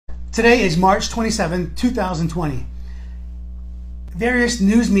Today is March 27, 2020. Various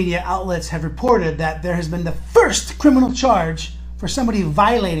news media outlets have reported that there has been the first criminal charge for somebody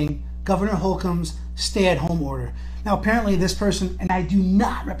violating Governor Holcomb's stay-at-home order. Now, apparently this person, and I do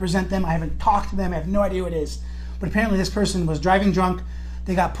not represent them, I haven't talked to them, I have no idea who it is, but apparently this person was driving drunk,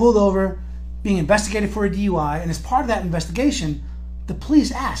 they got pulled over, being investigated for a DUI, and as part of that investigation, the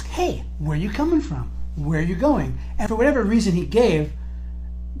police asked, hey, where are you coming from? Where are you going? And for whatever reason he gave,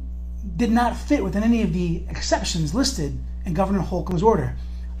 did not fit within any of the exceptions listed in Governor Holcomb's order.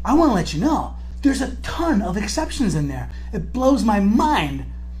 I want to let you know, there's a ton of exceptions in there. It blows my mind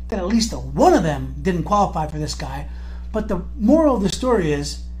that at least one of them didn't qualify for this guy. But the moral of the story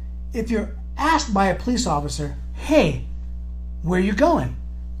is, if you're asked by a police officer, hey, where are you going?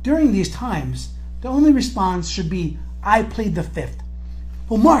 During these times, the only response should be, I plead the fifth.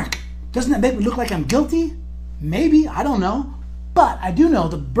 Well, Mark, doesn't that make me look like I'm guilty? Maybe, I don't know. But I do know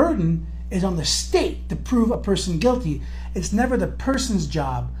the burden is on the state to prove a person guilty. It's never the person's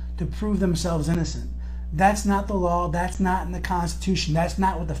job to prove themselves innocent. That's not the law. That's not in the Constitution. That's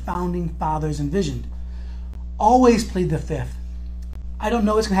not what the Founding Fathers envisioned. Always plead the fifth. I don't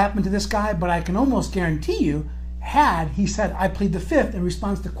know what's going to happen to this guy, but I can almost guarantee you, had he said, I plead the fifth in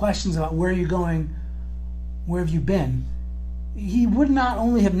response to questions about where are you going, where have you been, he would not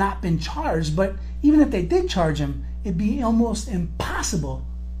only have not been charged, but even if they did charge him, it'd be almost impossible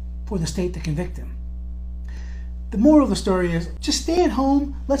for the state to convict him. The moral of the story is, just stay at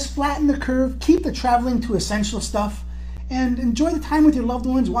home, let's flatten the curve, keep the traveling to essential stuff, and enjoy the time with your loved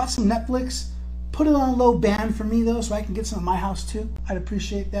ones, watch some Netflix. Put it on a low band for me though, so I can get some at my house too. I'd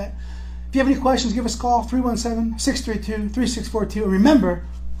appreciate that. If you have any questions, give us a call, 317-632-3642. And remember,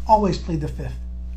 always plead the fifth.